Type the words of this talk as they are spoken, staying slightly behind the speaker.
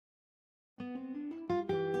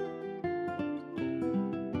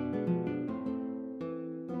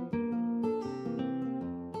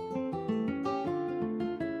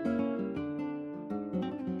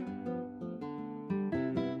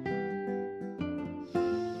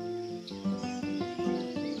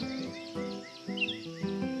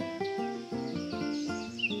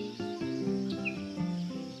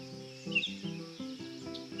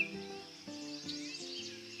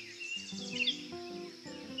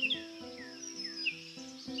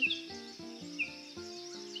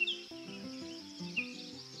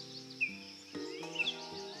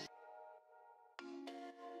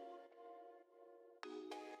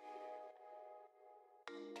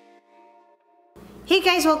Hey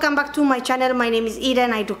guys, welcome back to my channel. My name is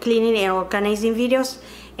Eden. I do cleaning and organizing videos,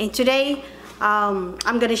 and today I'm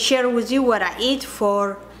gonna share with you what I eat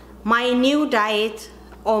for my new diet,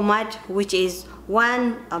 OMAD, which is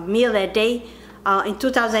one meal a day. In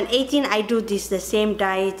 2018 I do the same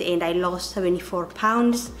diet and I lost 74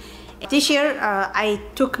 pounds. This year I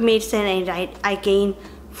took medicine and I gained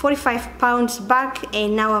 45 pounds back,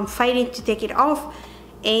 and now I'm fighting to take it off,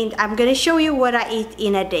 and I'm gonna show you what I eat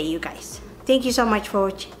in a day, you guys. Thank you so much for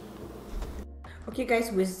watching. Okay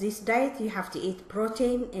guys, with this diet you have to eat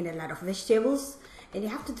protein and a lot of vegetables, and you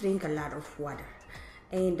have to drink a lot of water.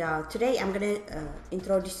 And today I'm gonna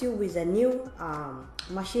introduce you with a new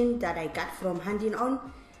machine that I got from HadiniEEon.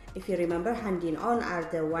 If you remember, HadiniEEon are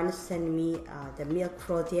the ones send me the milk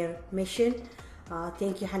frother machine.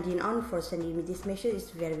 Thank you HadiniEEon for sending me this machine. It's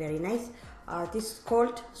very nice. This is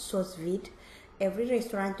called Sous Vide. Every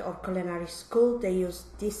restaurant or culinary school, they use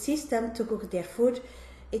this system to cook their food.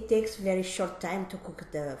 It takes very short time to cook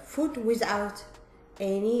the food without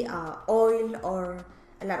any oil or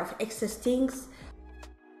a lot of excess things.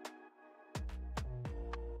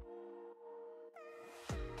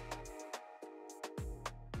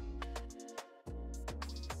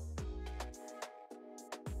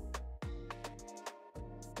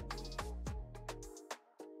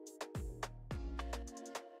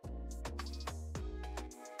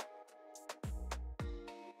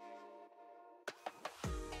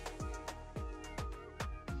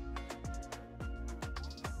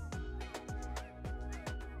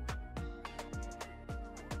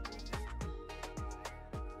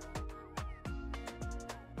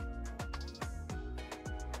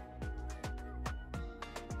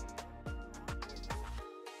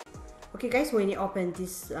 Okay guys, when you open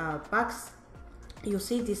this box, you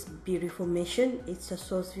see this beautiful machine. It's a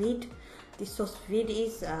Sous Vide. This Sous Vide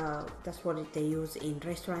is that's what they use in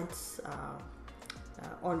restaurants,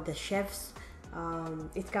 all the chefs.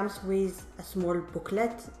 It comes with a small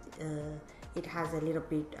booklet. It has a little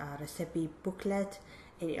bit recipe booklet,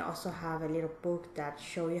 and it also have a little book that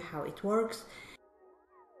show you how it works.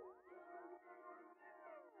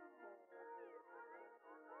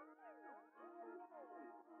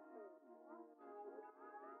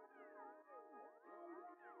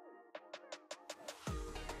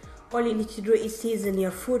 All you need to do is season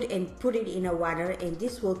your food and put it in a water, and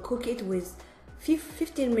this will cook it with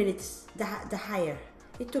 15 minutes, the higher.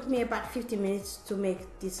 It took me about 15 minutes to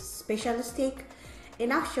make this special steak,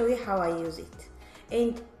 and I'll show you how I use it.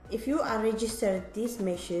 And if you are registered this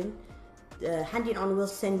machine, HadiniEEon will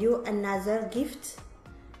send you another gift.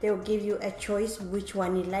 They will give you a choice which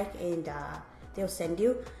one you like, and they'll send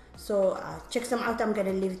you. So check them out. I'm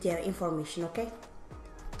gonna leave their information, okay?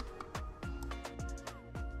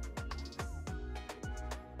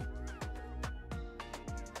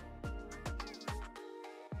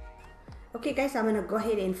 Okay guys, I'm gonna go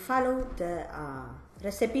ahead and follow the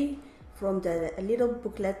recipe from the little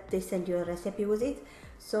booklet. They send you a recipe with it.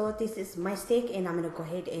 So this is my steak, and I'm gonna go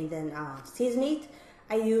ahead and then season it.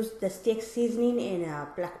 I use the steak seasoning and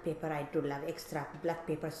black pepper. I do love extra black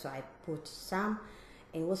pepper, so I put some,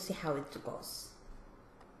 and we'll see how it goes.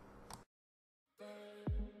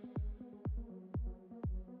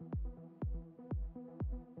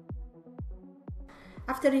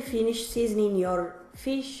 After you finish seasoning your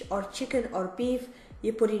fish or chicken or beef,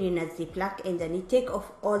 you put it in a Ziploc, and then you take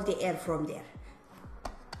off all the air from there.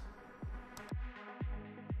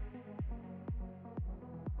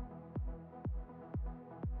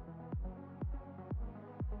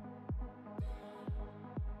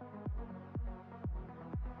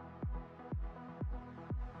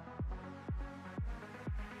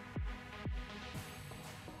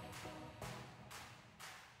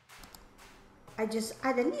 I just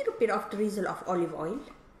add a little bit of drizzle of olive oil.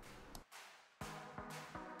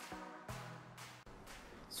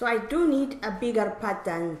 So I do need a bigger pot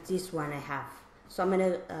than this one I have. So I'm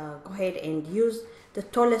gonna go ahead and use the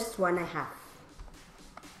tallest one I have.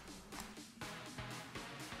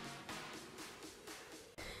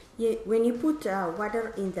 When you put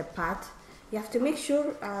water in the pot, you have to make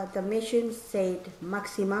sure the machine said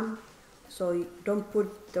maximum. So you don't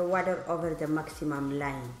put the water over the maximum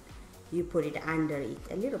line. You put it under it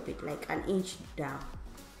a little bit, like an inch down.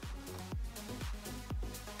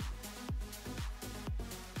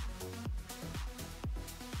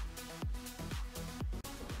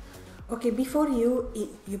 Okay, before you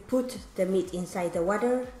put the meat inside the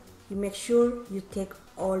water, you make sure you take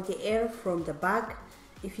all the air from the bag.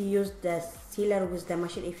 If you use the sealer with the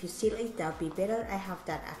machine, if you seal it, that'll be better. I have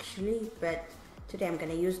that actually, but today I'm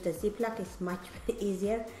gonna use the Ziploc. It's much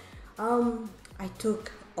easier. I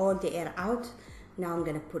took all the air out. Now I'm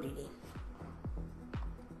gonna put it in.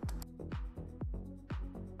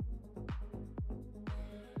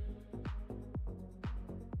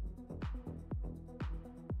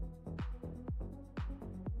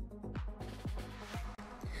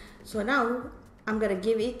 So now I'm gonna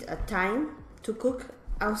give it a time to cook.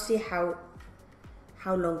 I'll see how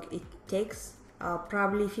long it takes,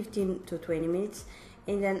 probably 15 to 20 minutes.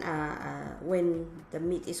 And then when the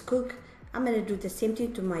meat is cooked, I'm gonna do the same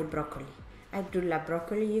thing to my broccoli. I do love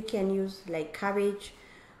broccoli. You can use like cabbage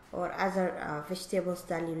or other vegetables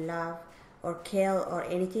that you love, or kale or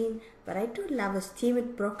anything, but I do love a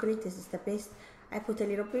steamed broccoli. This is the best. I put a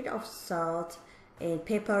little bit of salt and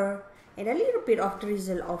pepper and a little bit of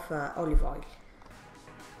drizzle of olive oil.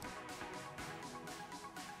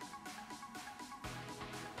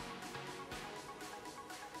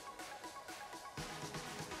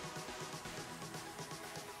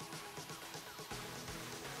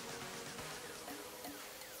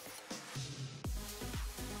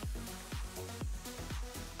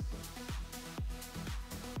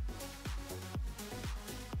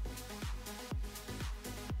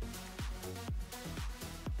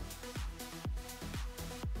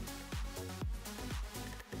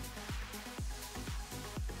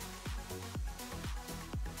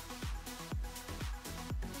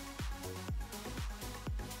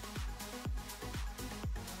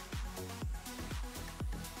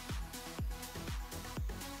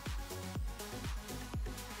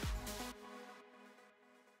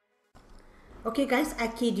 Okay guys, I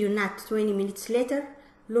kid you not, 20 minutes later,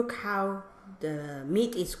 look how the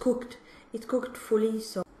meat is cooked. It's cooked fully.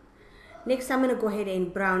 So next I'm gonna go ahead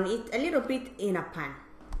and brown it a little bit in a pan.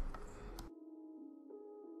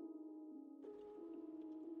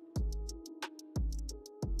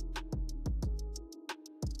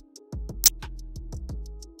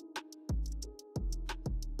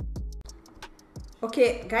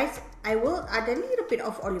 Okay guys, I will add a little bit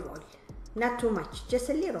of olive oil, not too much, just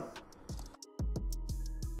a little.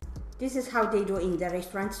 This is how they do in the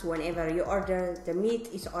restaurants. Whenever you order, the meat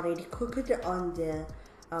is already cooked on the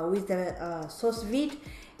with the sous vide,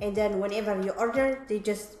 and then whenever you order, they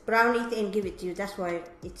just brown it and give it to you. That's why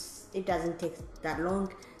it doesn't take that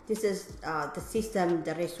long. This is the system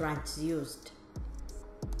the restaurants used.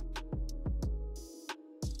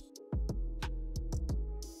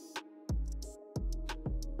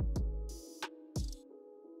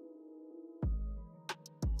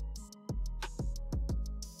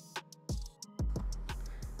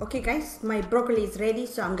 Okay guys, my broccoli is ready,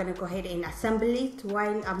 so I'm gonna go ahead and assemble it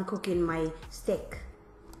while I'm cooking my steak.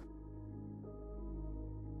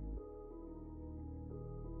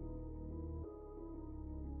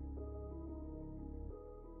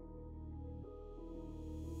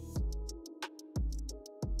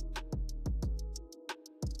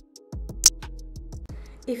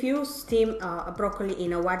 If you steam a broccoli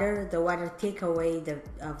in a water, the water take away the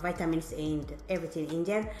vitamins and everything in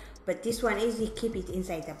there. But this one is, you keep it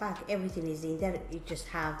inside the bag. Everything is in there. You just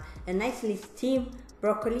have a nicely steamed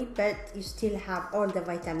broccoli, but you still have all the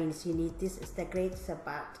vitamins you need. This is the greatest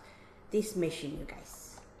about this machine, you guys.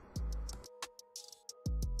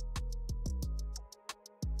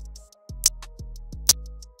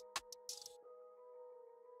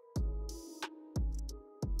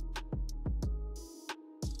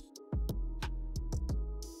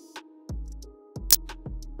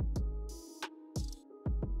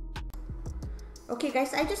 Okay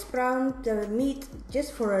guys, I just browned the meat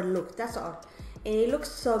just for a look, that's all, and it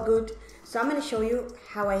looks so good. So I'm going to show you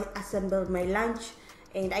how I assembled my lunch.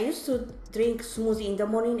 And I used to drink smoothie in the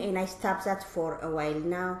morning, and I stopped that for a while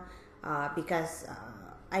now because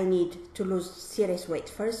I need to lose serious weight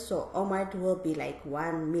first. So OMAD will be like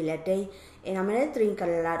 1 meal a day, and I'm going to drink a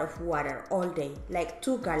lot of water all day, like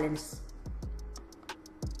 2 gallons.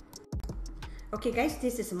 Okay guys,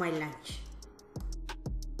 this is my lunch.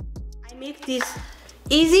 I make this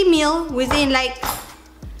easy meal within like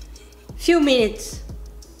few minutes,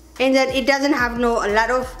 and then it doesn't have a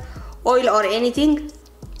lot of oil or anything.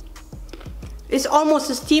 It's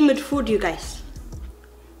almost a steamed food, you guys.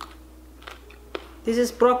 This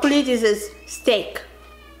is broccoli, this is steak.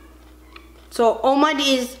 So OMAD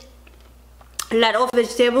is a lot of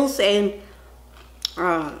vegetables and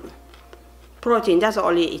protein, that's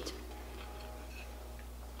all you eat.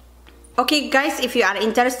 Okay guys, if you are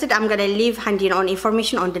interested, I'm gonna leave HadiniEEon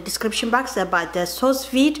information on the description box about the sous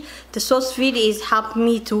vide. The sous vide is helped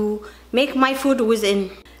me to make my food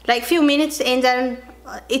within like few minutes, and then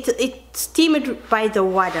it steamed by the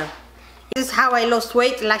water. This is how I lost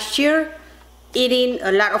weight last year, eating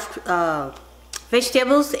a lot of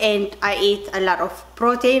vegetables, and I eat a lot of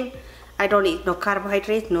protein. I don't eat no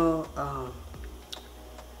carbohydrate, no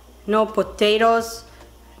potatoes,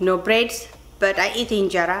 no breads. But I eat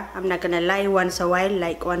injera. I'm not gonna lie, once a while,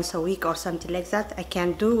 like once a week or something like that. I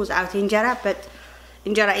can't do without injera, but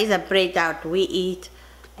injera is a bread that we eat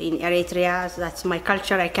in Eritrea. That's my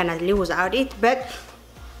culture, I cannot live without it, but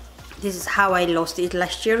this is how I lost it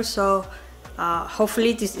last year. So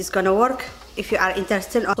hopefully this is gonna work. If you are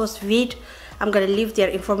interested in Sous Vide, I'm gonna leave their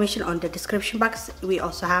information on the description box. We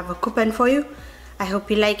also have a coupon for you. I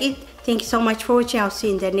hope you like it. Thank you so much for watching. I'll see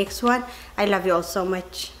you in the next one. I love you all so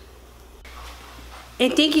much.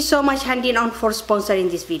 And thank you so much HadiniEEon for sponsoring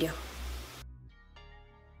this video.